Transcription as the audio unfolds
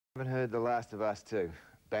Haven't heard The Last of Us 2.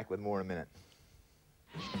 Back with more in a minute.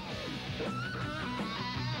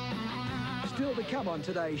 Still to come on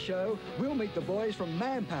today's show, we'll meet the boys from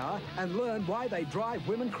Manpower and learn why they drive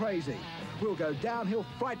women crazy. We'll go downhill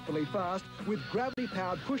frightfully fast with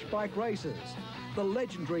gravity-powered push bike races. The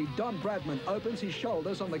legendary Don Bradman opens his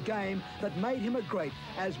shoulders on the game that made him a great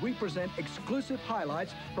as we present exclusive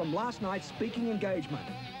highlights from last night's speaking engagement.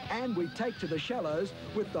 And we take to the shallows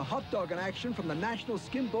with the hot dog in action from the national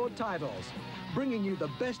skimboard titles. Bringing you the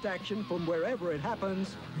best action from wherever it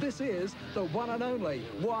happens, this is the one and only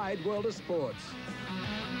Wide World of Sports.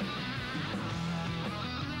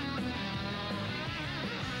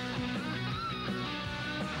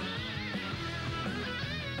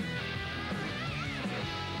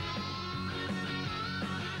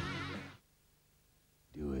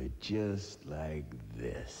 Do it just like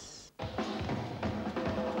this.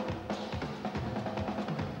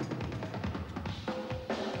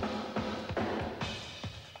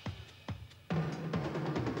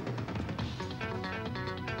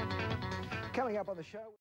 Coming up on the show...